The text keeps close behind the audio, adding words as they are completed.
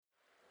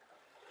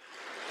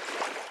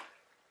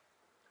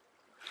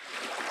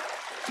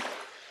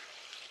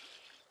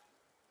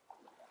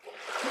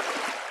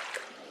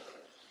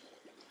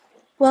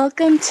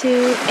Welcome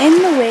to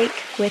In the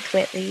Wake with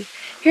Whitley.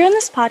 Here on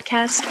this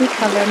podcast, we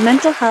cover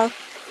mental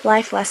health,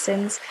 life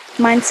lessons,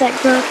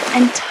 mindset growth,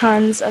 and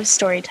tons of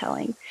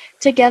storytelling.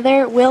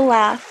 Together, we'll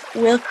laugh,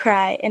 we'll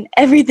cry, and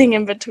everything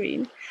in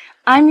between.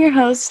 I'm your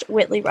host,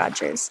 Whitley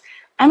Rogers.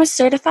 I'm a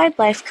certified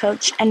life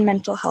coach and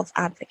mental health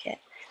advocate.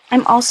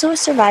 I'm also a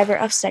survivor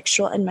of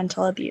sexual and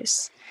mental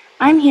abuse.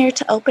 I'm here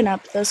to open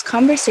up those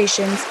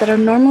conversations that are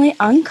normally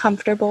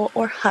uncomfortable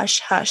or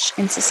hush-hush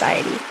in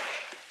society.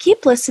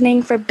 Keep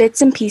listening for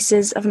bits and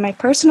pieces of my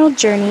personal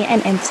journey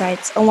and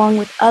insights along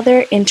with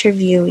other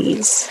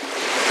interviewees.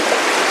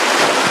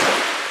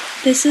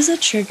 This is a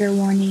trigger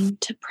warning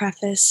to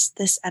preface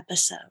this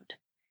episode.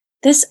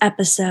 This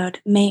episode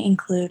may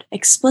include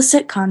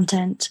explicit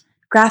content,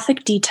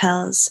 graphic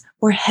details,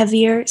 or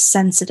heavier,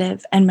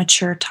 sensitive, and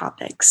mature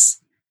topics.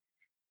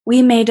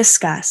 We may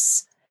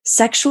discuss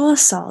sexual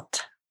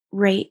assault,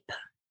 rape,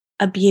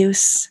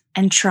 abuse,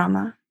 and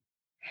trauma.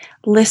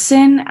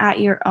 Listen at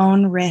your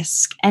own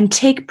risk and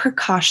take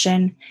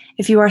precaution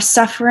if you are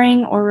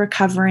suffering or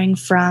recovering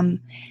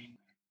from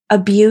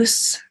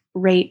abuse,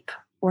 rape,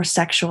 or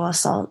sexual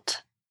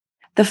assault.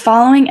 The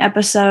following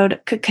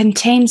episode could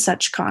contain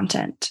such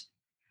content.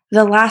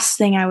 The last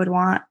thing I would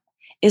want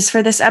is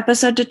for this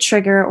episode to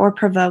trigger or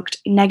provoke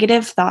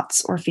negative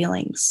thoughts or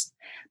feelings.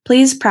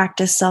 Please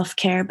practice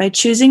self-care by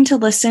choosing to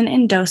listen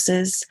in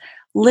doses,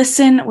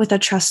 listen with a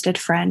trusted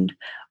friend,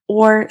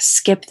 or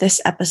skip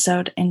this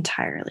episode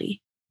entirely.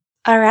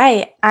 All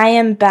right, I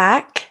am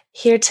back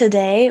here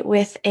today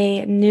with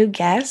a new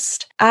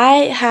guest.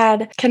 I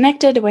had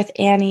connected with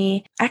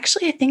Annie.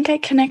 Actually, I think I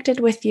connected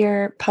with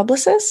your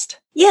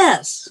publicist.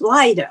 Yes,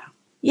 Lida.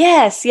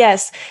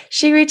 Yes.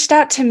 She reached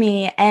out to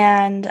me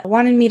and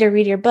wanted me to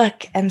read your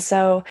book. And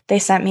so they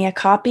sent me a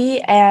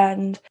copy,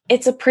 and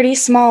it's a pretty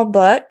small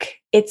book.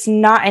 It's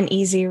not an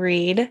easy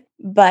read,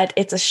 but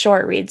it's a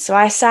short read. So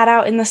I sat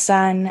out in the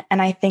sun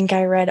and I think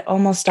I read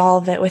almost all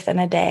of it within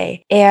a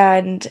day.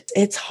 And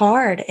it's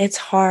hard. It's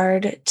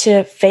hard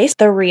to face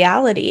the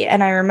reality.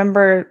 And I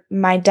remember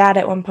my dad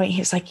at one point,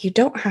 he was like, "You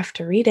don't have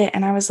to read it."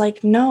 And I was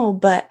like, "No,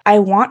 but I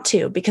want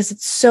to," because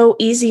it's so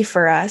easy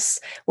for us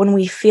when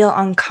we feel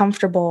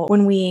uncomfortable,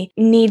 when we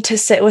need to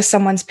sit with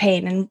someone's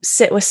pain and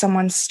sit with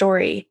someone's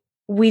story.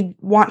 We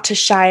want to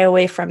shy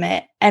away from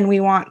it, and we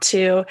want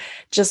to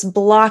just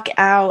block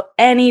out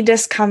any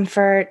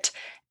discomfort,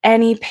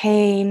 any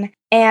pain,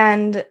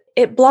 and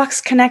it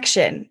blocks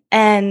connection.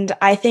 And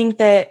I think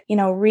that,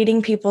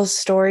 reading people's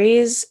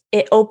stories,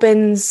 it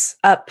opens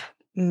up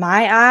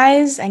my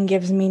eyes and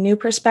gives me new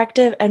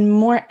perspective and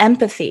more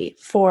empathy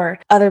for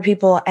other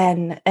people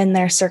and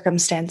their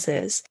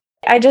circumstances.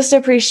 I just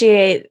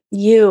appreciate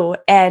you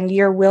and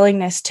your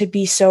willingness to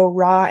be so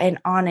raw and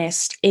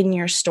honest in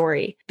your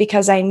story,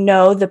 because I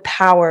know the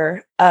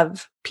power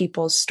of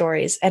people's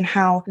stories and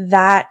how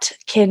that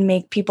can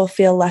make people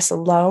feel less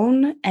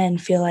alone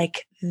and feel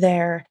like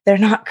they're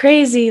not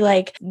crazy.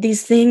 Like,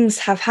 these things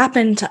have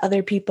happened to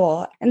other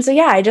people. And so,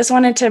 I just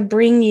wanted to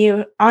bring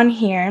you on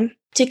here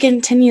to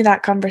continue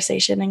that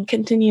conversation and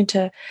continue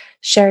to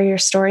share your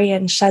story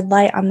and shed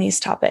light on these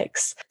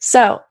topics.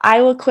 So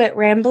I will quit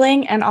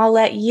rambling and I'll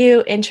let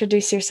you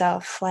introduce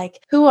yourself.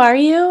 Like, who are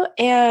you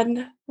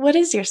and what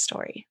is your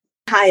story?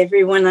 Hi,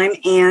 everyone. I'm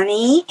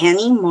Annie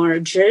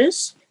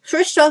Marges.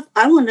 First off,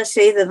 I want to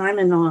say that I'm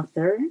an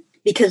author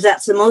because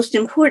that's the most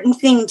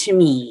important thing to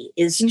me,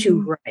 is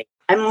to write.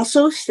 I'm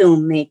also a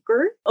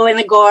filmmaker. And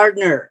a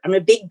gardener. I'm a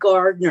big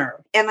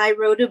gardener. And I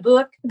wrote a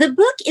book. The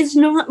book is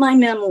not my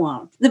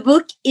memoir. The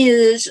book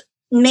is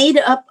made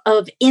up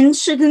of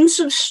incidents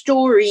of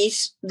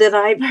stories that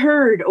I've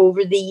heard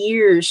over the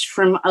years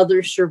from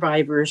other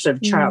survivors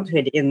of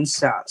childhood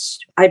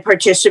incest. I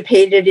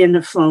participated in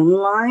a phone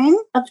line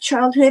of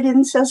childhood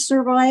incest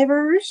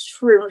survivors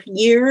for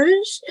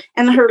years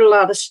and heard a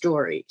lot of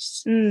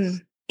stories.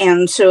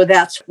 And so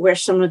that's where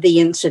some of the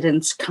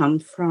incidents come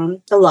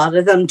from. A lot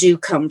of them do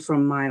come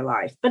from my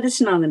life, but it's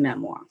not a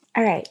memoir.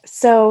 All right.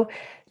 So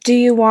do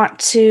you want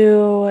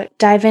to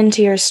dive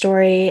into your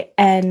story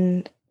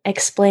and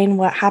explain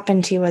what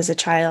happened to you as a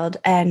child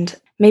and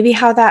maybe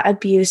how that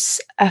abuse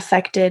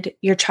affected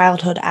your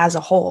childhood as a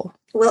whole?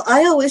 Well,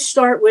 I always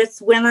start with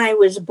when I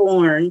was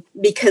born,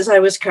 because I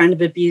was kind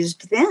of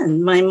abused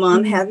then. My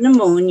mom had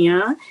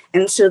pneumonia,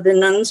 and so the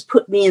nuns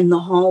put me in the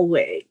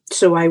hallway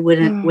so I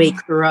wouldn't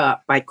wake her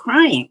up by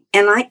crying.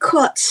 And I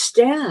caught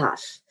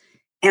staph,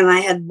 and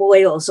I had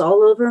boils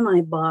all over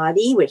my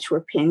body, which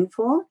were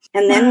painful.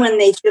 And then when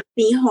they took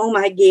me home,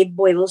 I gave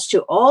boils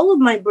to all of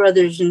my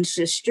brothers and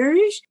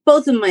sisters,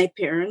 both of my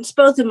parents,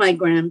 both of my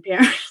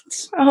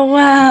grandparents. Oh,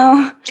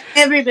 wow.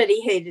 Everybody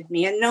hated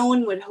me and no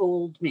one would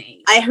hold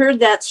me. I heard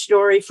that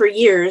story for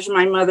years.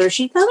 My mother,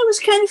 she thought it was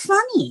kind of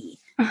funny.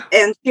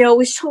 And she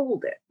always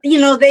told it.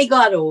 They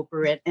got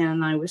over it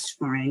and I was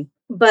fine.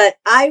 But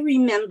I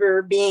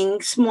remember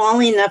being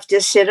small enough to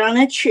sit on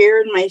a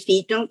chair and my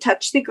feet don't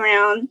touch the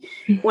ground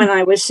when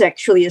I was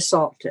sexually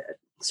assaulted.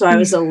 So I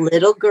was a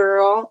little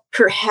girl,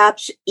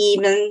 perhaps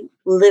even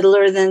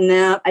littler than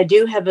that. I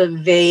do have a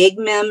vague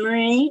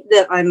memory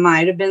that I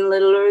might have been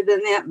littler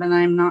than that, but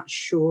I'm not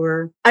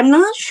sure. I'm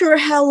not sure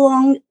how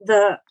long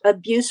the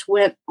abuse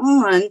went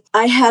on.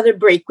 I had a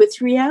break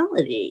with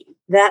reality.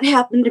 That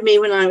happened to me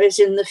when I was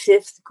in the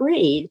 5th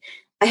grade.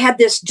 I had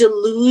this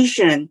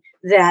delusion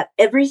that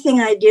everything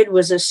I did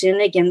was a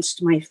sin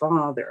against my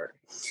father.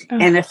 Oh.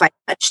 And if I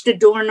touched a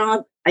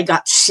doorknob, I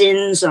got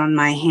sins on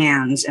my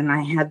hands and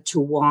I had to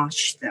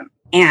wash them.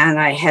 And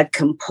I had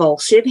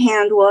compulsive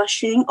hand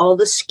washing. All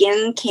the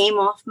skin came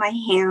off my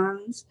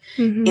hands.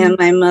 Mm-hmm. And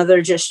my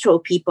mother just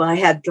told people I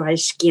had dry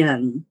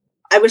skin.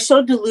 I was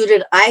so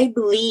deluded. I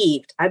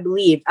believed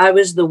I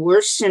was the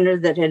worst sinner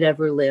that had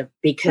ever lived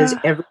because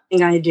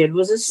everything I did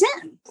was a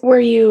sin. Were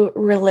you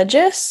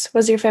religious?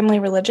 Was your family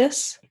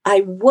religious?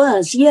 I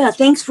was. Yeah.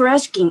 Thanks for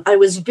asking. I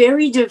was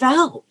very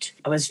devout.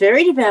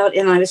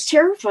 And I was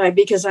terrified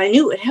because I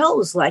knew what hell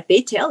was like.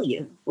 They tell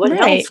you what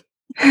hell's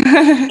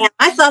and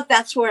I thought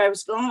that's where I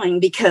was going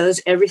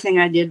because everything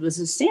I did was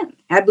a sin.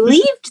 I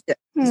believed it.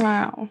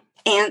 Wow.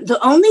 And the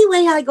only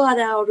way I got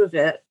out of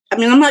it, I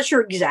mean, I'm not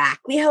sure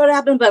exactly how it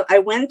happened, but I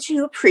went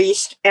to a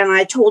priest and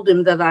I told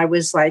him that I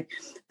was like,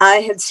 I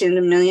had sinned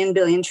a million,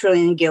 billion,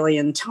 trillion,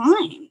 gillion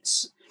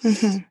times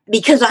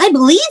because I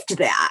believed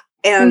that.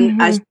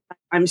 And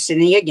I'm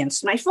sinning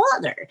against my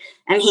father.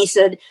 And he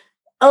said,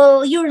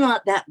 oh, you're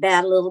not that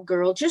bad, little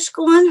girl. Just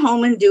go on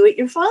home and do what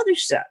your father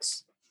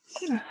says.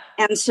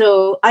 And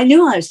so I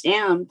knew I was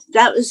damned.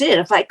 That was it.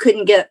 If I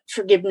couldn't get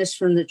forgiveness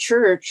from the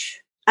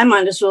church, I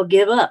might as well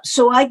give up.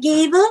 So I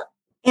gave up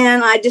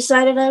and I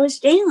decided I was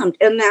damned.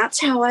 And that's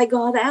how I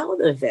got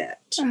out of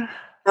it,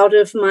 out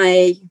of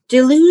my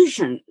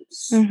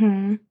delusions.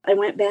 I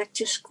went back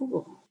to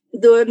school.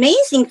 The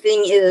amazing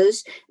thing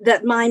is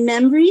that my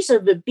memories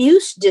of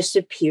abuse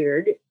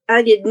disappeared.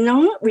 I did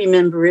not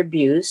remember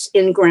abuse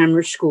in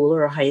grammar school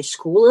or high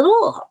school at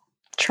all.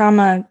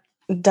 Trauma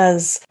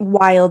does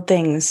wild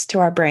things to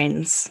our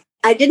brains.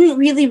 I didn't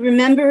really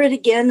remember it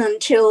again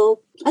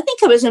until I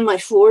think I was in my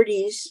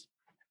 40s.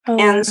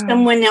 And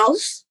someone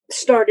else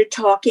started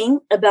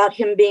talking about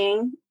him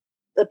being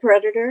the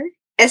predator.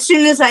 As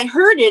soon as I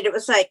heard it, it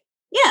was like,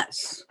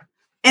 yes.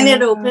 And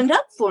it opened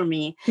up for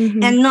me.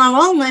 And not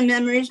all my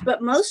memories,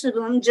 but most of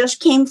them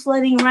just came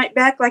flooding right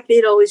back like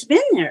they'd always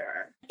been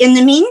there. In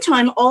the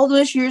meantime, all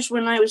those years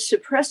when I was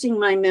suppressing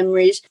my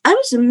memories, I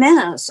was a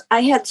mess.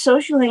 I had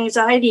social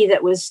anxiety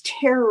that was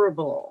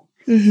terrible.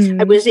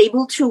 I was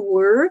able to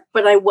work,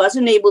 but I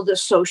wasn't able to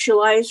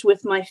socialize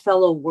with my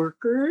fellow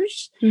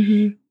workers.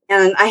 And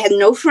I had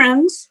no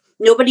friends.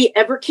 Nobody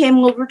ever came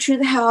over to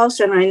the house,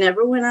 and I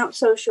never went out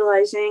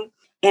socializing.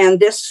 And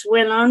this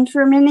went on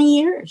for many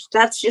years.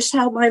 That's just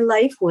how my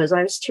life was.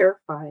 I was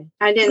terrified.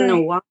 I didn't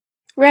know why.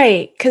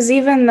 Right. Because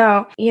even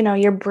though,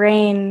 your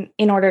brain,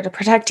 in order to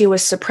protect you,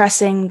 was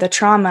suppressing the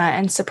trauma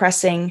and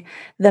suppressing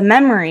the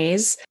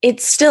memories,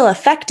 it's still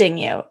affecting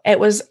you. It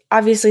was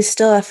obviously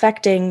still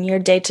affecting your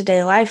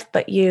day-to-day life,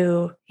 but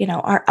you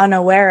are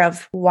unaware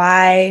of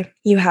why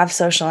you have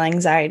social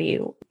anxiety,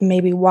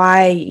 maybe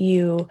why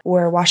you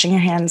were washing your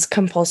hands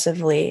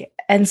compulsively.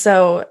 And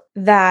so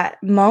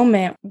that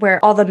moment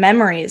where all the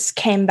memories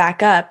came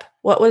back up,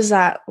 what was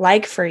that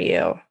like for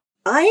you?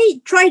 I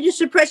tried to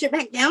suppress it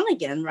back down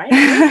again, right?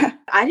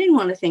 I didn't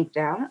want to think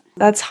that.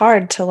 That's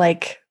hard to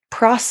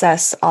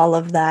process all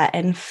of that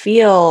and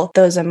feel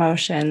those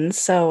emotions.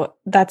 So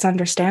that's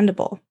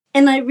understandable.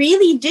 And I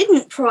really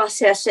didn't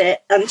process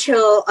it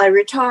until I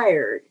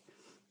retired.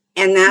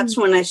 And that's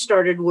when I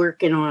started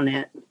working on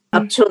it.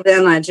 Up till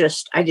then, I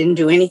didn't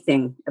do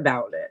anything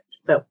about it.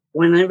 But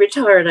when I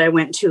retired, I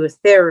went to a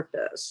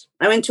therapist.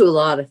 I went to a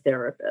lot of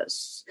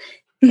therapists.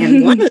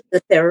 And one of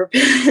the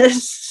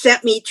therapists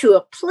sent me to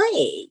a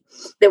play.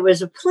 There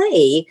was a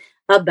play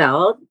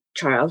about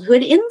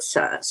childhood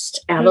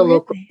incest at a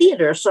local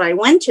theater. So I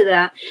went to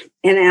that.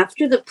 And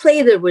after the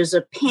play, there was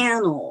a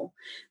panel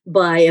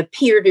by a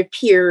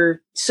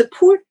peer-to-peer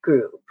support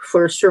group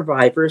for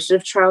survivors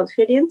of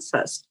childhood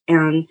incest.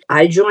 And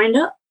I joined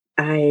up.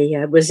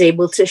 I was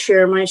able to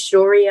share my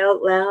story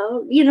out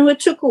loud. It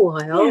took a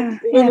while, a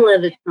little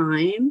at a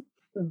time.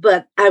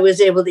 But I was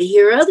able to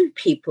hear other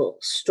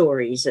people's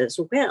stories as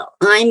well.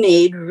 I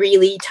made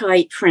really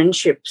tight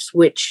friendships,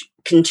 which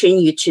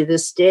continue to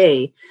this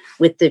day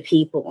with the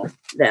people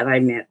that I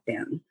met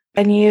then.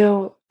 And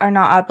you are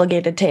not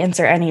obligated to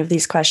answer any of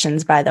these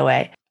questions, by the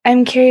way.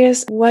 I'm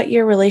curious what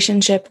your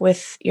relationship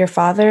with your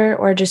father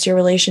or just your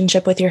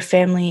relationship with your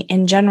family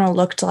in general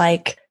looked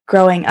like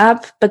growing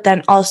up, but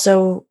then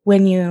also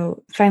when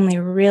you finally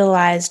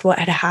realized what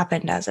had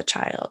happened as a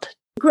child.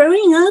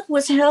 Growing up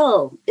was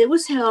hell. It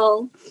was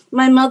hell.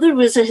 My mother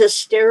was a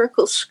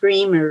hysterical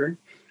screamer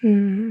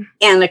and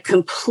a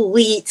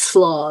complete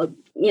slob.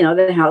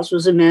 The house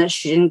was a mess.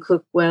 She didn't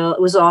cook well.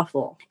 It was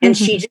awful. And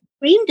she just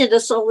screamed at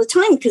us all the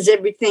time because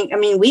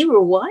we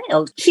were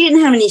wild. She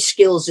didn't have any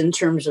skills in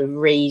terms of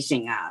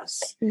raising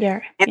us.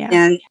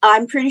 And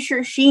I'm pretty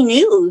sure she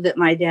knew that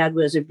my dad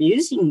was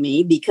abusing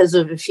me because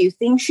of a few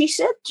things she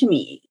said to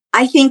me.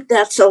 I think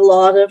that's a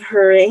lot of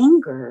her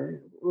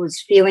anger,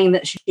 was feeling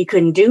that she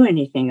couldn't do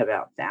anything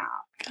about that.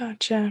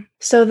 Gotcha.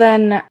 So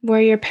then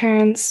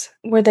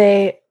were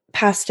they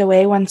passed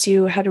away once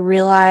you had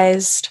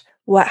realized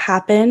what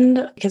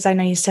happened? Because I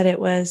know you said it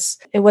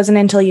wasn't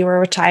until you were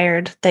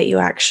retired that you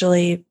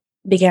actually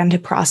began to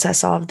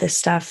process all of this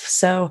stuff.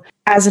 So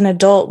as an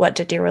adult, what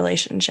did your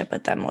relationship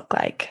with them look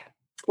like?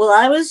 Well,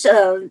 I was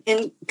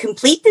in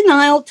complete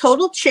denial,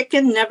 total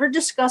chicken, never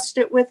discussed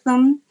it with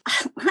them.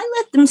 I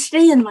let them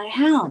stay in my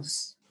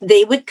house.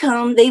 They would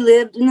come, they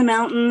lived in the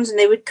mountains, and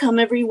they would come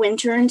every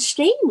winter and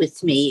stay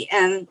with me.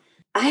 And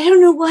I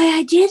don't know why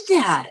I did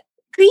that.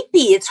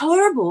 Creepy, it's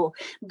horrible.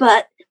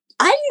 But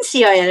I didn't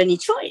see I had any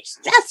choice.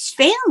 That's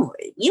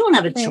family. You don't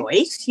have a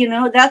choice.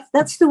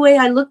 That's the way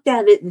I looked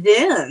at it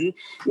then.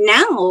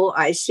 Now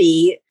I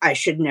see I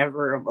should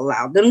never have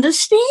allowed them to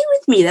stay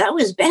with me. That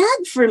was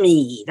bad for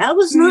me. That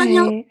was not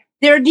how.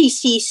 They're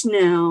deceased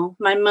now.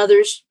 My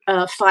mother's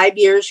 5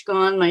 years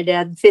gone. My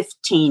dad,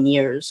 15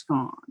 years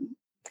gone.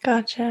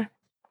 Gotcha.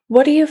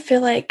 What do you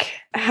feel like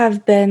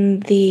have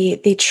been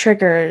the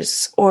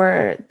triggers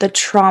or the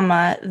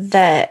trauma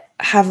that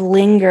have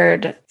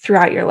lingered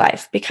throughout your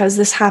life? Because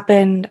this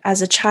happened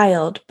as a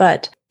child,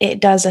 but it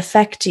does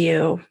affect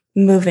you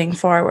moving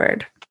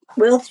forward.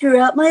 Well,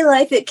 throughout my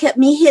life, it kept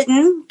me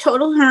hidden,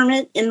 total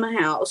hermit in my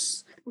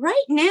house.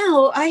 Right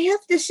now, I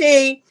have to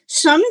say,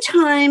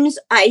 sometimes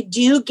I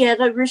do get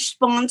a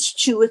response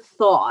to a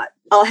thought.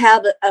 I'll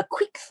have a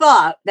quick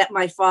thought that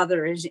my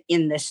father is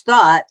in this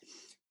thought,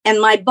 and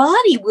my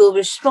body will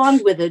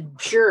respond with a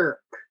jerk.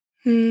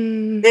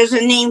 There's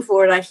a name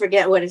for it. I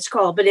forget what it's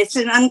called, but it's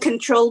an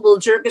uncontrollable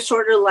jerk. It's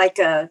sort of like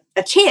a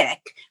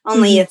tick,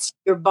 only it's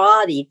your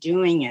body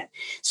doing it.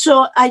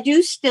 So I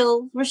do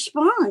still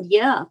respond,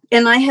 yeah.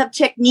 And I have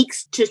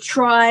techniques to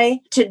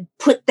try to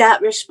put that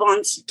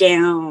response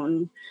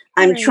down.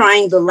 I'm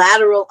trying the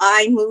lateral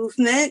eye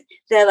movement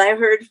that I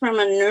heard from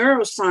a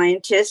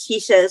neuroscientist.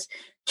 He says,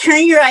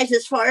 turn your eyes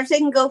as far as they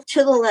can go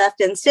to the left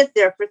and sit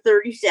there for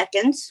 30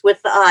 seconds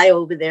with the eye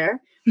over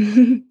there.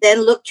 Then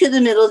look to the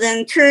middle,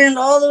 then turn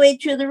all the way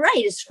to the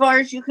right as far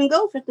as you can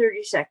go for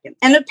 30 seconds.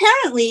 And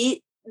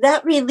apparently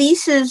that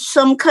releases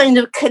some kind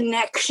of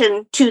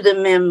connection to the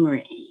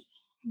memory.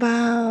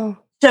 Wow.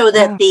 So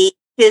that the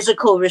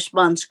physical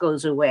response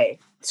goes away.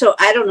 So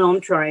I don't know,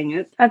 I'm trying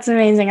it. That's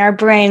amazing. Our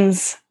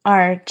brains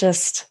are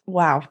just,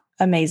 wow,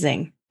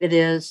 amazing. It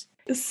is.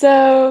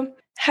 So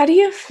how do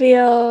you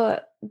feel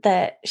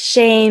that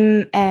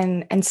shame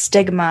and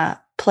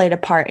stigma played a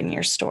part in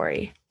your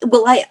story?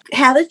 Well, I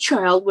had a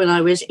child when I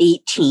was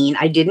 18.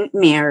 I didn't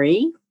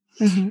marry.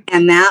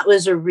 And that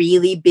was a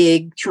really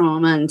big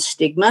trauma and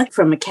stigma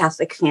from a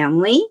Catholic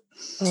family.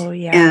 Oh,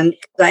 yeah. And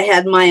I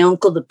had my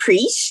uncle, the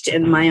priest,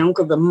 and my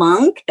uncle, the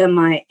monk, and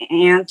my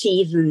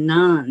auntie, the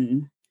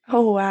nun.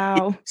 Oh,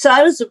 wow. So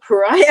I was a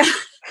pariah.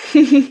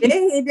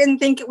 They didn't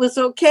think it was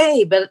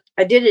okay, but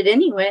I did it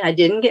anyway. I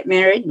didn't get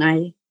married,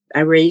 and I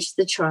raised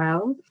the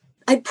child.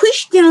 I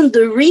pushed down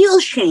the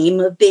real shame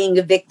of being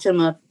a victim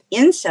of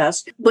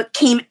incest. What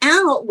came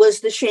out was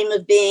the shame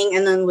of being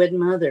an unwed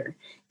mother.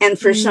 And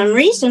for some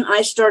reason,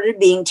 I started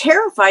being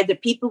terrified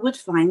that people would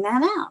find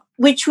that out,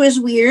 which was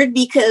weird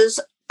because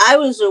I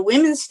was a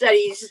women's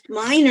studies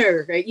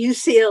minor at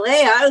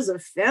UCLA. I was a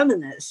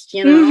feminist,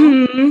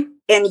 And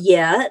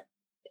yet,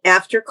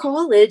 after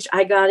college,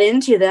 I got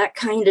into that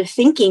kind of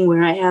thinking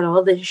where I had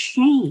all this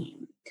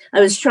shame.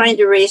 I was trying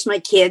to raise my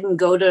kid and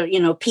go to,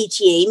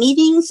 PTA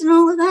meetings and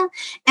all of that.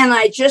 And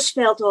I just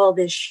felt all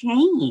this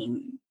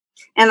shame.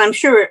 And I'm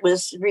sure it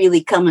was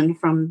really coming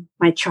from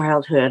my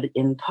childhood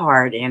in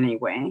part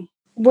anyway.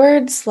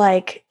 Words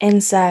like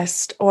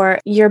incest, or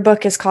your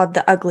book is called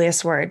The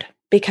Ugliest Word,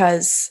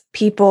 because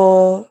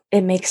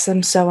it makes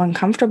them so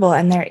uncomfortable.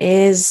 And there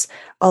is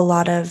a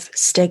lot of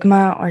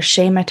stigma or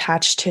shame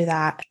attached to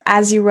that.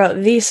 As you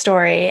wrote the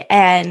story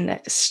and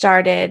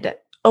started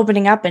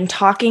opening up and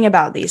talking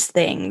about these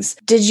things,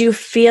 did you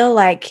feel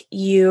like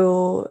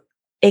you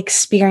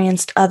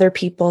experienced other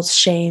people's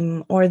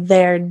shame or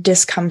their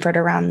discomfort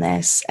around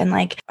this?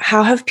 And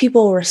how have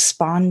people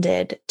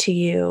responded to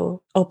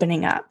you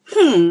opening up?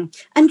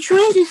 I'm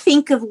trying to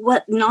think of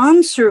what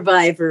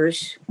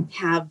non-survivors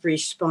have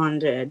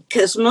responded,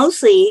 because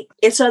mostly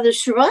it's other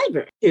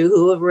survivors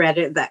who have read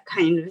it, that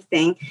kind of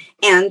thing.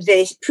 And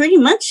they pretty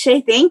much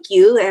say thank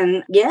you.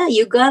 And yeah,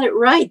 you got it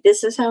right.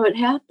 This is how it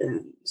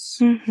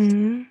happens.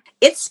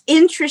 It's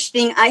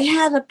interesting. I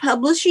had a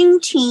publishing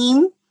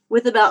team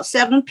with about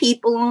 7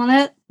 people on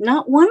it.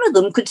 Not one of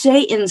them could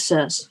say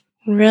incest.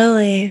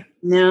 Really?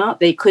 No,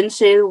 they couldn't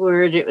say the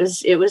word. It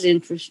was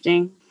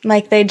interesting.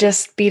 Like they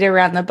just beat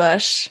around the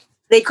bush.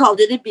 They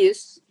called it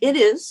abuse. It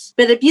is.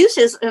 But abuse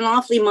is an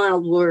awfully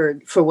mild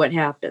word for what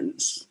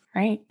happens.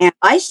 Right. And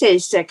I say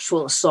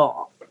sexual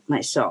assault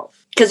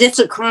myself because it's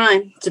a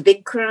crime. It's a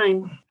big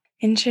crime.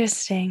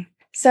 Interesting.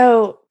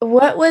 So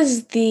what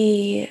was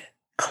the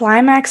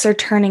climax or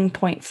turning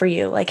point for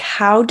you?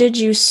 How did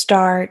you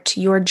start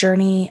your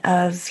journey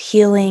of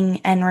healing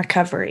and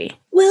recovery?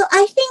 Well,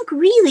 I think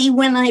really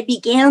when I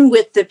began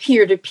with the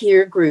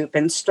peer-to-peer group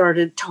and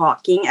started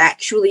talking,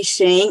 actually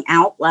saying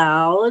out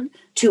loud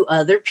to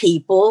other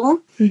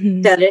people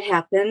that it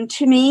happened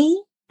to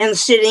me, and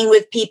sitting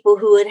with people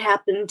who it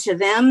happened to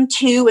them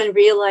too, and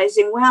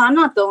realizing, wow, I'm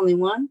not the only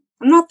one.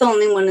 I'm not the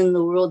only one in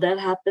the world that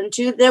happened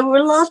to. There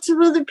were lots of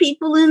other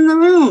people in the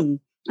room,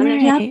 and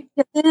it happened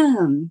to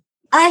them.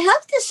 I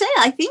have to say,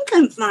 I think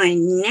I'm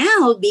fine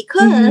now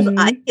because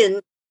I can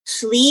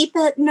sleep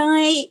at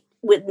night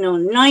with no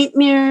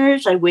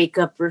nightmares. I wake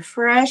up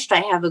refreshed.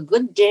 I have a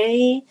good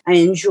day. I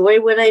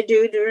enjoy what I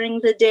do during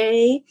the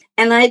day.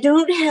 And I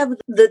don't have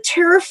the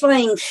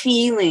terrifying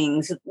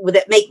feelings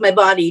that make my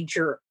body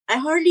jerk. I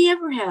hardly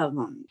ever have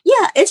them.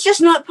 Yeah, it's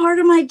just not part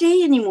of my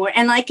day anymore.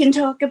 And I can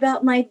talk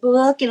about my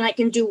book and I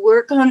can do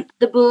work on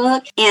the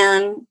book.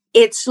 And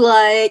it's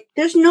like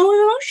there's no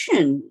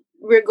emotion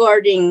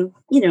regarding,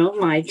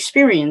 my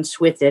experience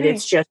with it.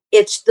 Right.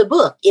 It's the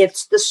book.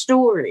 It's the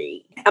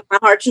story. My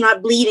heart's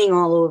not bleeding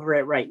all over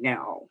it right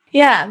now.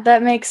 Yeah,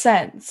 that makes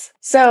sense.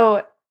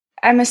 So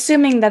I'm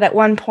assuming that at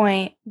one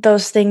point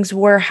those things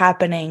were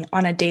happening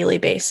on a daily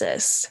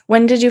basis.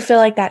 When did you feel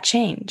like that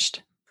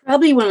changed?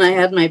 Probably when I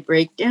had my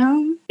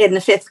breakdown in the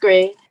 5th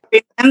grade.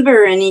 I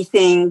remember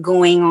anything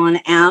going on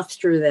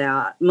after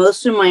that.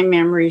 Most of my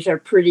memories are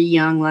pretty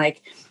young,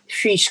 like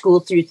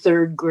preschool through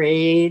 3rd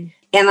grade.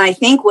 And I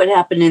think what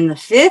happened in the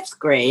 5th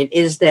grade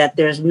is that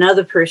there's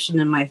another person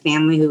in my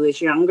family who is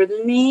younger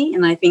than me.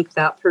 And I think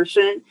that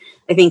person,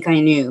 I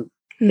knew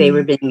they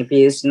were being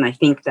abused. And I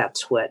think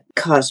that's what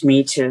caused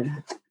me to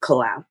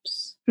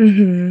collapse.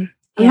 I'm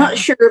not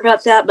sure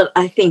about that, but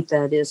I think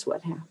that is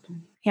what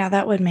happened. Yeah,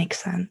 that would make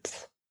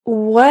sense.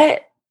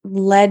 What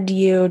led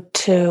you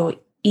to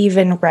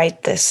even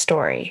write this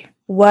story?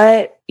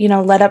 What,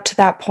 led up to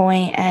that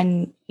point,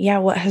 and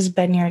what has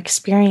been your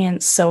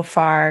experience so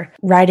far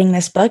writing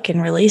this book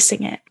and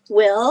releasing it?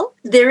 Well,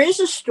 there is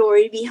a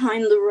story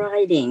behind the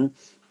writing.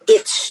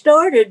 It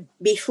started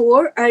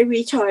before I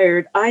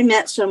retired. I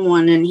met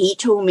someone and he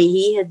told me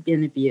he had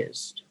been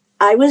abused.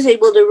 I was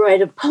able to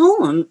write a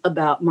poem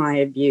about my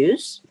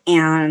abuse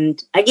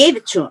and I gave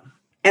it to him.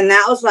 And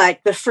that was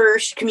like the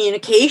first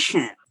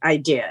communication I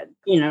did,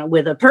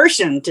 with a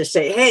person to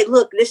say, hey,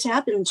 look, this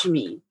happened to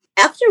me.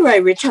 After I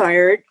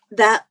retired,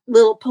 that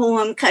little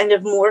poem kind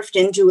of morphed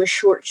into a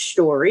short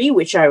story,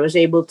 which I was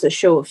able to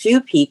show a few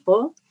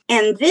people.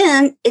 And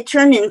then it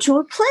turned into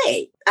a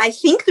play. I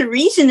think the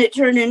reason it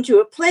turned into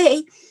a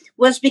play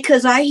was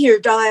because I hear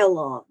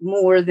dialogue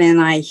more than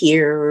I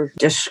hear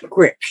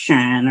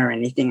description or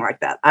anything like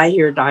that. I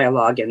hear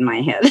dialogue in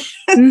my head.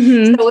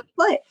 So a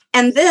play.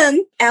 And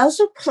then as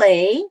a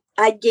play,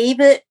 I gave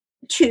it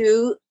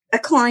to a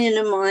client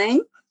of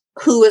mine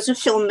who was a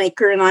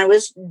filmmaker, and I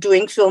was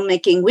doing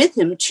filmmaking with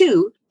him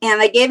too.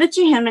 And I gave it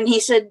to him and he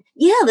said,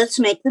 yeah, let's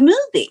make the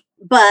movie,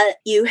 but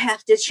you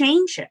have to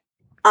change it.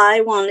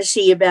 I want to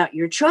see about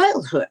your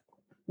childhood,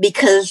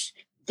 because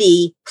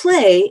the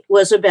play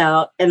was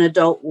about an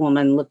adult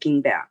woman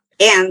looking back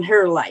and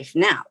her life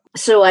now.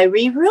 So I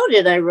rewrote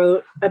it. I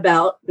wrote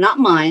about, not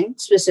mine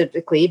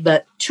specifically,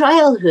 but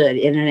childhood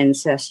in an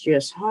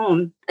incestuous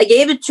home. I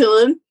gave it to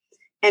him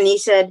and he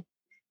said,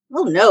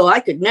 oh no, I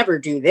could never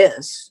do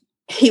this.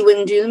 He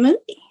wouldn't do the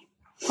movie.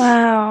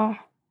 Wow.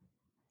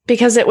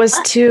 Because it was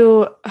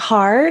too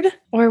hard,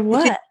 or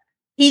what?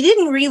 He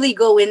didn't really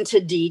go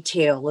into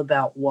detail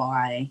about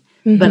why,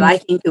 but I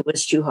think it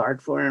was too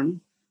hard for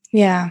him.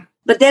 Yeah.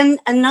 But then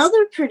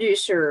another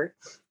producer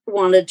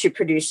wanted to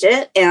produce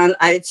it, and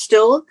I'm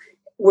still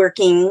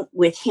working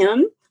with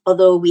him,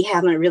 although we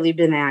haven't really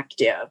been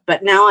active.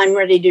 But now I'm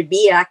ready to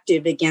be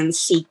active again,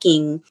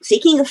 seeking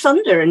a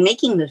funder and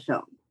making the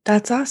film.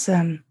 That's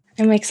awesome.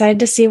 I'm excited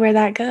to see where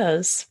that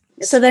goes.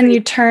 So then you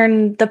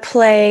turn the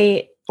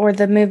play or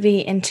the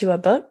movie into a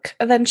book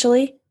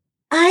eventually?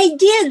 I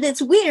did.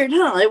 That's weird,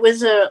 huh? It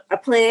was a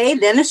play,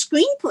 then a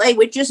screenplay,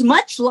 which is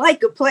much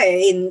like a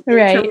play in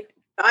terms of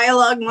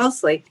dialogue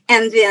mostly.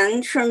 And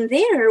then from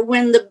there,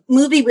 when the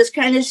movie was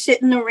kind of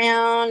sitting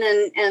around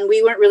and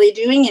we weren't really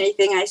doing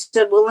anything, I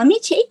said, well, let me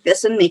take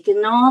this and make a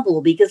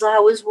novel, because I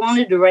always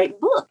wanted to write a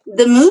book.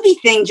 The movie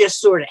thing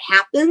just sort of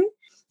happened.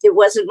 It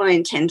wasn't my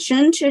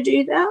intention to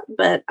do that,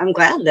 but I'm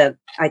glad that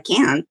I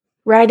can.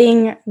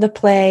 Writing the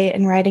play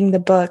and writing the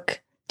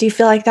book, do you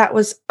feel like that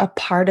was a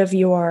part of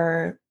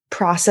your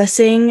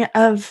processing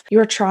of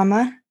your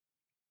trauma?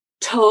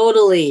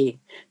 Totally.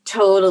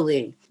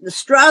 The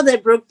straw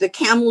that broke the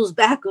camel's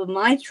back of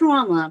my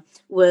trauma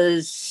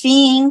was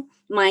seeing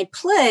my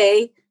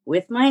play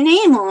with my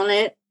name on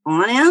it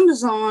on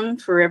Amazon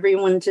for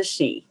everyone to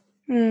see.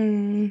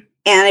 And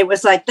it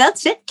was like,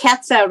 that's it.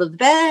 Cat's out of the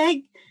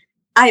bag.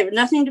 I have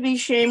nothing to be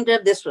ashamed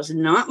of. This was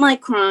not my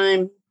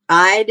crime.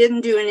 I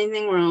didn't do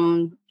anything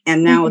wrong.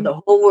 And now the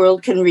whole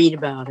world can read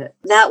about it.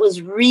 That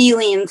was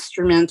really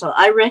instrumental.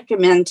 I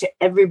recommend to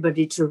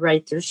everybody to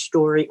write their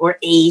story or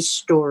a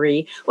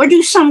story or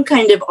do some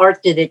kind of art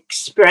that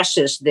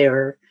expresses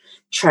their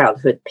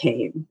childhood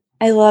pain.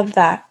 I love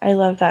that. I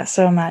love that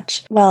so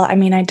much. Well, I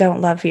mean, I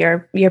don't love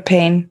your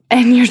pain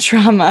and your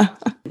trauma,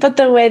 but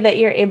the way that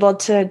you're able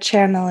to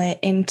channel it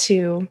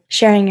into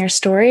sharing your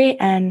story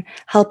and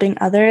helping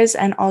others,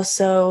 and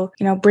also,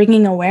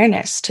 bringing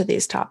awareness to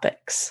these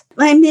topics.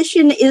 My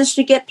mission is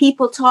to get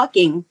people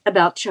talking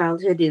about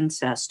childhood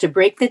incest, to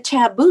break the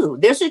taboo.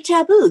 There's a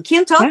taboo.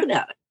 Can't talk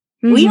about it.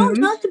 Mm-hmm. We don't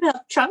talk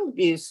about child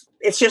abuse.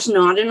 It's just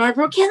not in our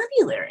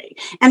vocabulary.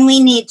 And we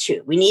need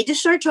to. We need to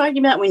start talking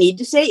about, we need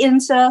to say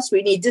incest.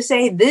 We need to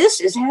say this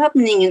is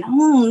happening in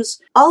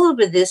homes all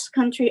over this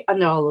country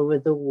and all over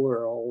the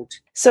world.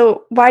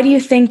 So why do you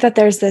think that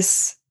there's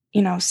this,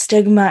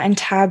 stigma and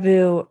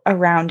taboo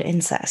around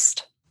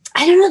incest?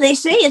 I don't know. They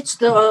say it's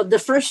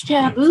the first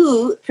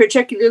taboo,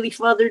 particularly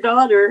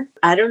father-daughter.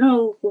 I don't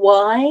know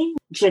why.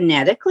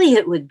 Genetically,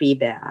 it would be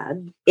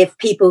bad. If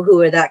people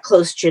who are that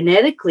close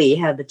genetically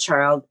have a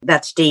child,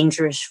 that's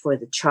dangerous for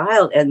the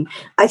child. And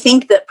I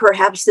think that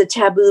perhaps the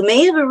taboo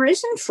may have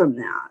arisen from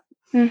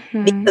that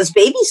because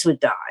babies would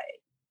die.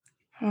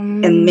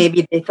 And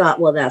maybe they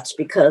thought, well, that's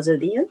because of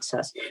the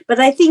incest.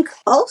 But I think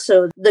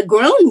also the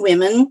grown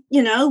women,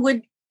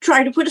 would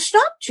try to put a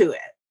stop to it.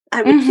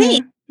 I would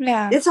think.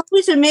 Yeah. It's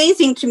always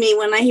amazing to me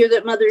when I hear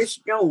that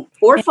mothers don't,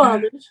 or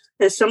fathers,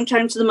 because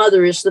sometimes the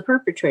mother is the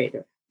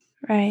perpetrator.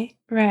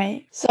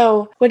 Right.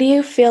 So what do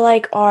you feel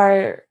like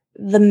are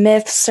the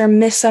myths or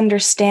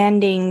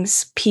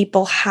misunderstandings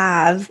people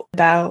have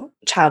about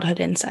childhood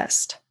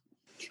incest?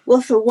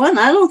 Well, for one,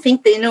 I don't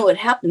think they know it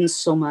happens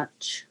so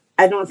much.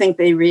 I don't think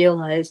they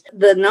realize.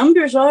 The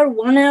numbers are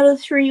 1 out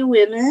of 3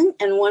 women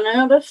and 1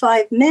 out of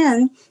 5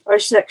 men are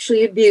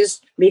sexually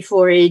abused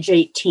before age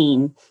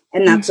 18.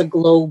 And that's a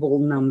global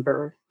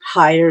number,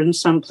 higher in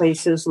some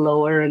places,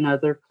 lower in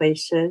other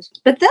places.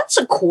 But that's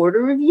a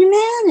quarter of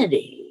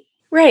humanity.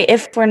 Right.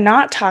 If we're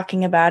not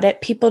talking about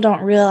it, people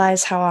don't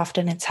realize how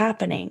often it's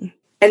happening.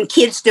 And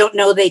kids don't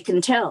know they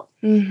can tell.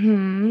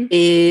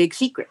 Big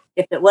secret.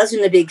 If it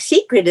wasn't a big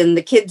secret and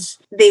the kids,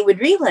 they would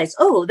realize,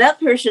 oh, that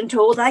person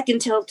told, I can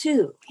tell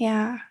too.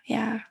 Yeah.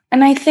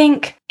 And I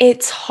think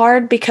it's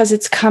hard because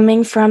it's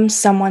coming from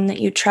someone that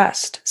you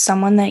trust,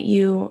 someone that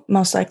you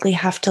most likely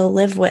have to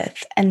live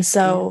with. And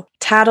so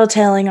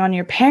tattletaling on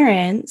your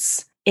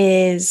parents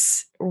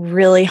is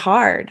really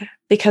hard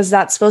because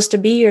that's supposed to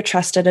be your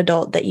trusted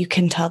adult that you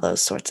can tell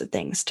those sorts of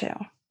things to.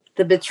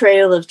 The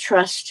betrayal of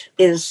trust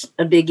is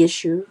a big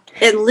issue.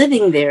 And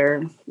living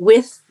there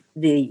with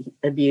the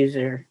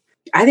abuser,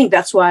 I think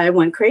that's why I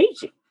went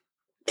crazy,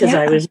 because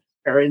I was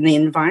there in the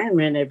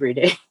environment every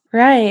day.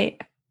 Right.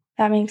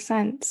 That makes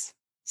sense.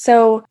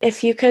 So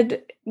if you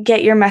could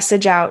get your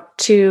message out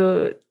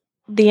to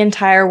the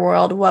entire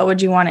world, what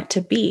would you want it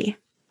to be?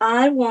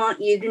 I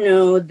want you to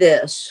know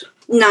this.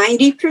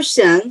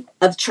 90%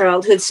 of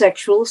childhood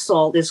sexual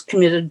assault is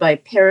committed by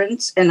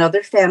parents and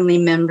other family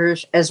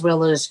members, as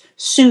well as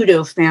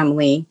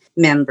pseudo-family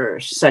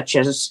members, such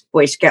as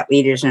Boy Scout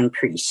leaders and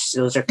priests.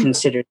 Those are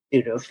considered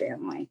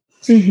pseudo-family.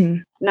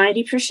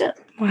 90%.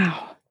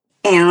 Wow.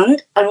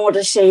 And I want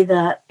to say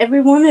that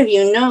every one of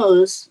you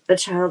knows a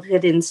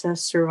childhood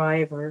incest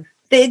survivor.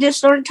 They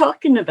just aren't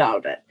talking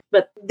about it.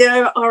 But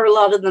there are a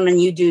lot of them,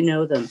 and you do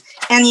know them.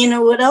 And you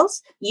know what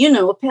else? You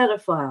know a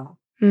pedophile.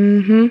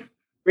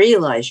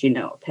 Realize you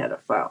know a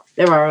pedophile.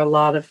 There are a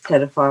lot of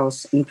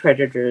pedophiles and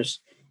predators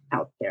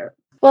out there.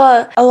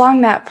 Well,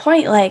 along that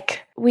point,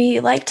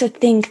 we like to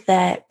think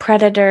that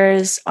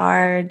predators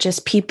are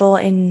just people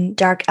in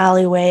dark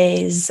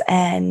alleyways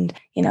and,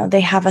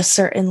 they have a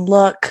certain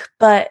look,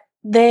 but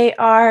they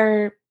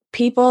are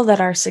people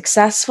that are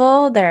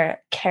successful,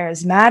 they're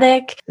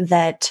charismatic,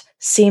 that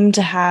seem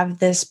to have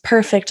this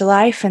perfect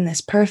life and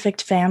this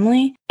perfect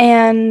family,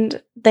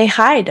 and they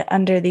hide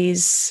under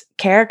these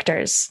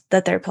characters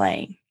that they're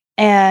playing.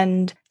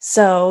 And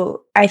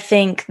so I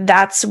think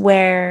that's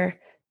where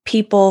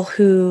people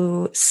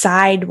who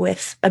side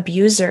with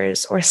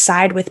abusers or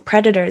side with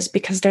predators,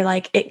 because they're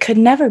like, it could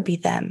never be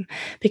them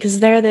because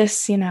they're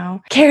this,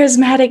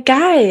 charismatic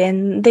guy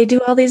and they do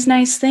all these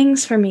nice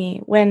things for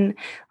me, when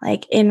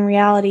in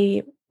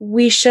reality,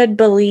 we should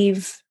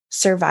believe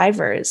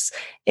survivors.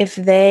 If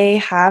they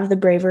have the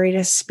bravery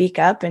to speak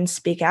up and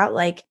speak out,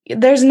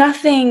 there's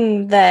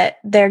nothing that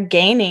they're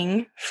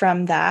gaining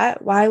from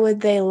that. Why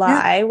would they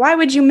lie? Yeah. Why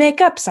would you make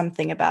up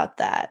something about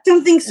that?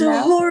 Something so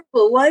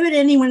horrible. Why would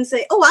anyone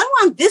say, oh, I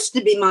want this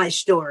to be my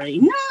story?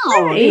 No.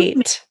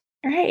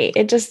 Right.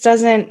 It just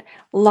doesn't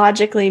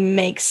logically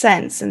make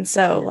sense. And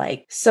so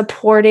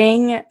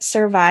supporting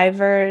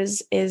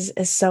survivors is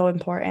so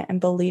important,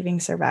 and believing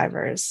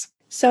survivors.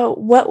 So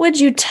what would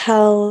you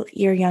tell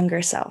your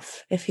younger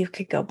self if you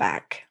could go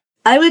back?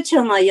 I would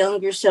tell my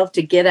younger self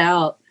to get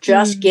out.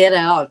 Just get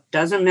out.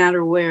 Doesn't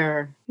matter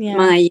where. Yeah.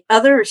 My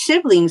other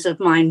siblings of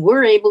mine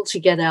were able to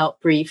get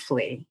out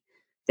briefly.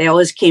 They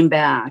always came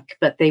back,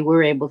 but they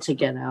were able to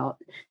get out.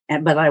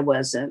 But I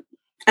wasn't.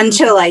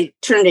 Until I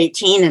turned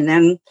 18, and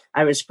then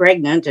I was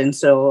pregnant, and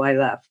so I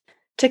left.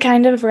 To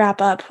kind of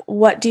wrap up,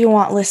 what do you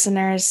want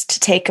listeners to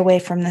take away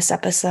from this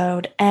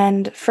episode?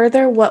 And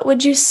further, what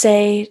would you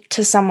say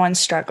to someone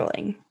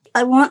struggling?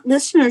 I want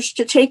listeners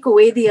to take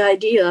away the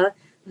idea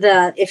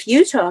that if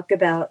you talk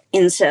about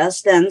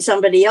incest, then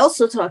somebody else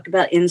will talk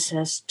about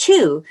incest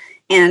too.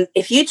 And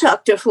if you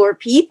talk to 4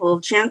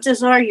 people,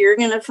 chances are you're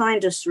going to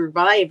find a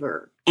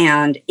survivor.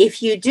 And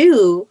if you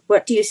do,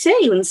 what do you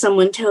say when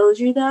someone tells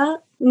you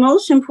that? The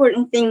most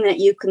important thing that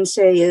you can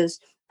say is,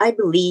 I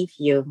believe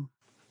you.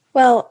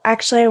 Well,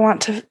 actually, I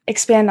want to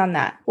expand on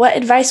that. What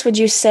advice would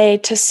you say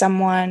to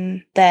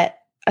someone that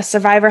a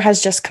survivor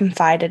has just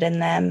confided in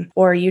them,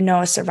 or you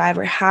know a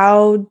survivor?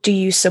 How do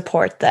you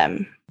support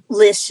them?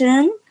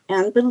 Listen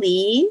and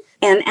believe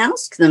and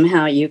ask them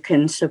how you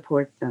can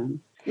support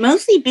them.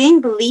 Mostly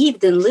being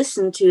believed and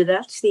listened to,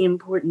 that's the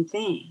important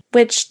thing.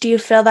 Which do you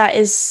feel that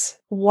is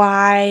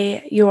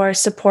why your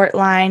support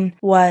line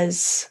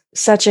was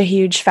such a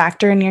huge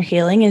factor in your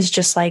healing, is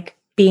just like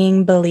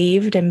being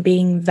believed and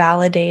being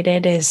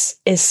validated is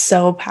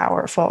so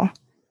powerful.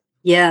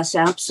 Yes,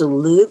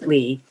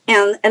 absolutely.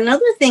 And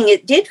another thing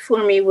it did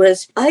for me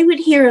was I would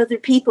hear other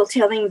people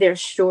telling their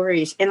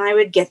stories and I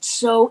would get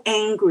so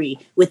angry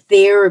with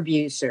their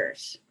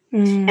abusers.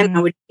 And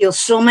I would feel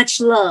so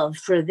much love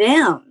for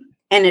them.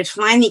 And it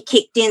finally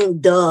kicked in,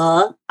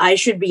 I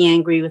should be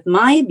angry with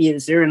my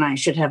abuser and I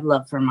should have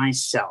love for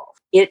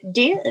myself. It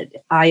did.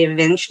 I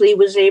eventually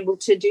was able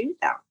to do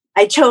that.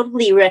 I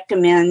totally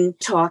recommend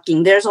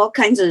talking. There's all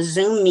kinds of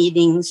Zoom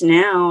meetings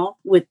now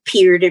with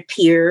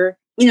peer-to-peer.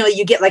 You know,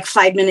 you get like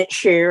 5-minute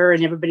share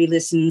and everybody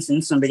listens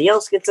and somebody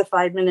else gets a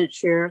 5-minute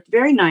share.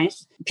 Very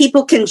nice.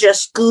 People can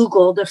just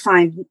Google to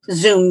find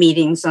Zoom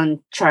meetings on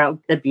child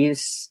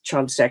abuse,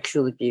 child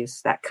sexual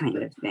abuse, that kind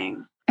of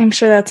thing. I'm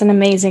sure that's an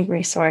amazing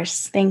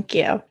resource. Thank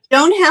you.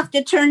 Don't have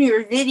to turn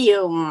your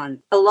video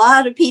on. A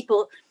lot of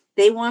people,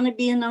 they want to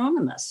be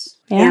anonymous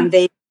and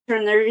they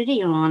turn their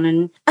video on.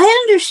 And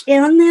I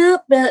understand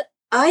that, but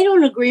I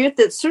don't agree with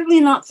it.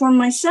 Certainly not for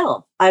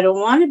myself. I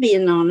don't want to be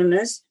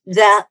anonymous.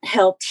 That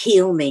helped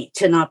heal me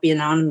to not be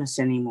anonymous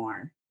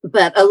anymore.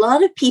 But a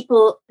lot of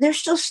people, they're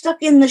still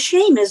stuck in the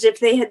shame as if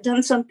they had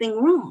done something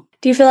wrong.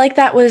 Do you feel like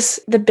that was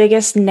the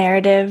biggest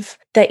narrative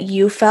that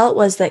you felt,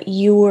 was that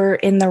you were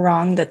in the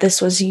wrong, that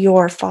this was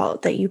your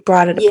fault, that you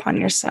brought it upon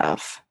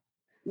yourself?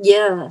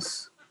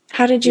 Yes.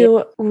 How did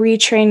you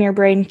retrain your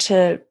brain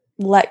to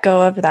let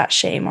go of that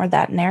shame or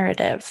that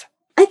narrative?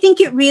 I think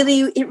it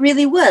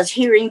really was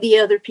hearing the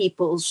other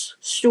people's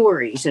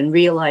stories and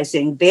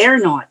realizing they're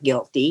not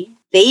guilty.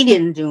 They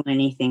didn't do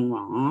anything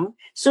wrong.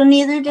 So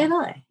neither did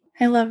I.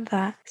 I love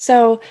that.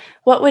 So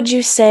what would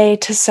you say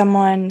to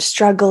someone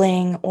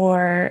struggling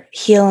or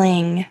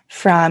healing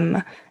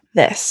from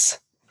this?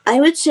 I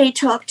would say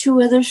talk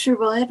to other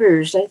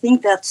survivors. I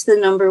think that's the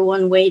number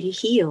one way to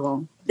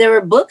heal. There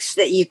are books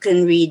that you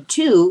can read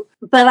too,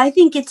 but I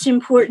think it's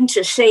important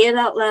to say it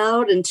out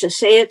loud and to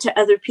say it to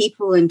other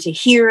people and to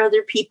hear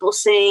other people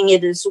saying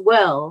it as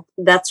well.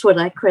 That's what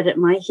I credit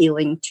my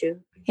healing to.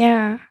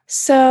 Yeah.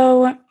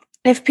 So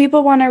if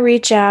people want to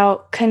reach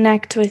out,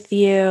 connect with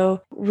you,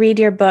 read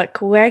your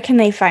book, where can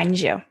they find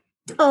you?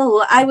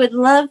 Oh, I would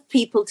love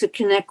people to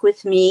connect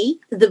with me.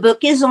 The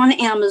book is on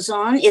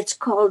Amazon. It's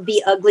called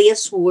The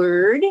Ugliest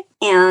Word.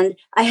 And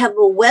I have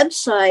a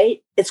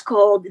website. It's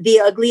called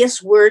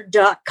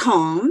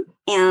theugliestword.com.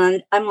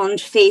 And I'm on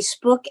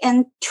Facebook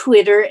and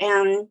Twitter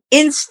and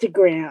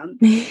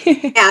Instagram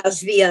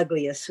as The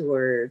Ugliest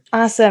Word.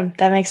 Awesome.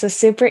 That makes it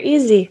super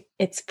easy.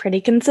 It's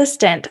pretty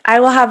consistent. I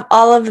will have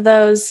all of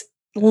those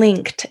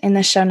linked in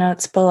the show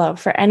notes below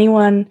for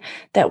anyone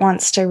that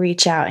wants to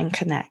reach out and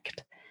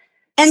connect.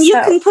 And you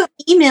can put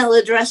email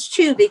address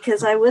too,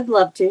 because I would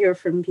love to hear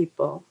from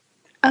people.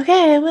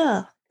 Okay, I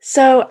will.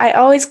 So I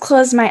always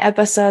close my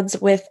episodes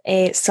with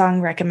a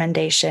song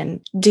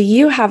recommendation. Do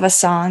you have a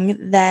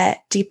song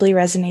that deeply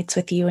resonates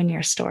with you and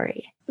your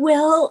story?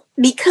 Well,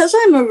 because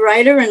I'm a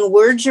writer and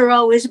words are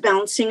always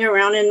bouncing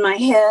around in my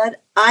head,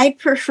 I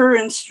prefer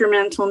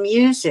instrumental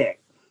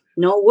music.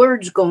 No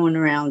words going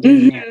around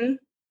in there.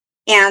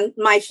 And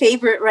my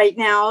favorite right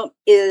now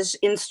is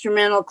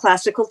instrumental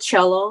classical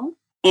cello.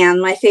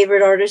 And my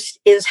favorite artist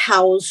is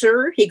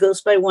Hauser. He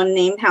goes by one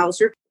name,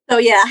 Hauser. So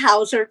yeah,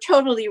 Hauser,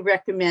 totally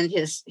recommend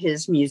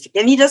his music.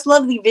 And he does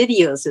lovely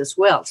videos as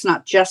well. It's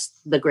not just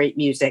the great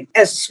music.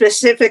 As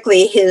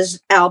specifically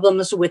his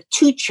albums with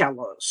 2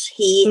 cellos.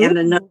 He and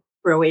another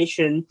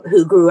Croatian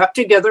who grew up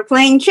together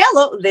playing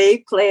cello. They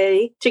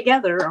play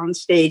together on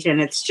stage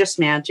and it's just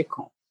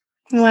magical.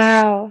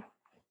 Wow.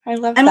 I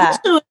love I'm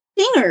that. also a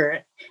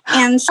singer.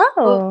 And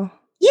so,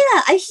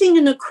 yeah, I sing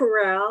in a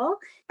chorale.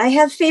 I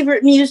have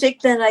favorite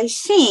music that I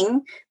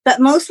sing,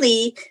 but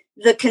mostly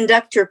the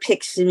conductor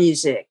picks the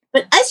music.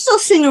 But I still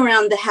sing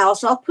around the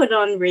house. I'll put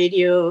on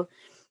radio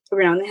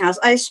around the house.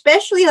 I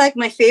especially like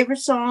my favorite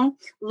song,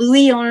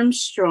 Louis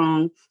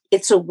Armstrong,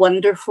 It's a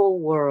Wonderful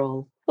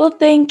World. Well,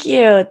 thank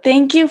you.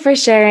 Thank you for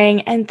sharing,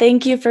 and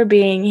thank you for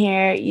being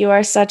here. You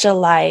are such a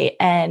light,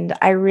 and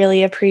I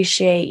really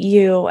appreciate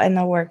you and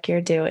the work you're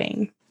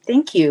doing.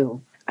 Thank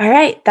you. All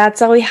right,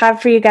 that's all we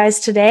have for you guys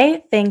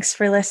today. Thanks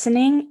for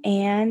listening,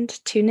 and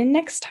tune in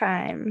next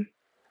time.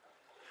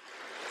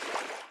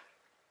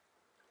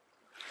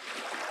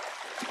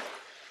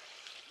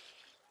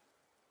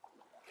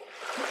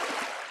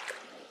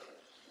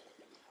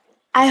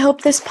 I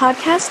hope this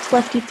podcast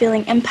left you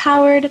feeling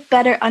empowered,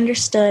 better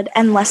understood,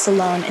 and less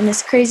alone in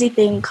this crazy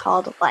thing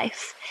called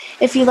life.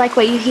 If you like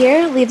what you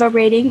hear, leave a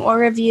rating or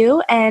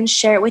review and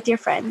share it with your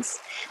friends.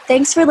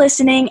 Thanks for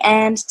listening,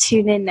 and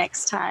tune in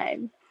next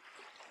time.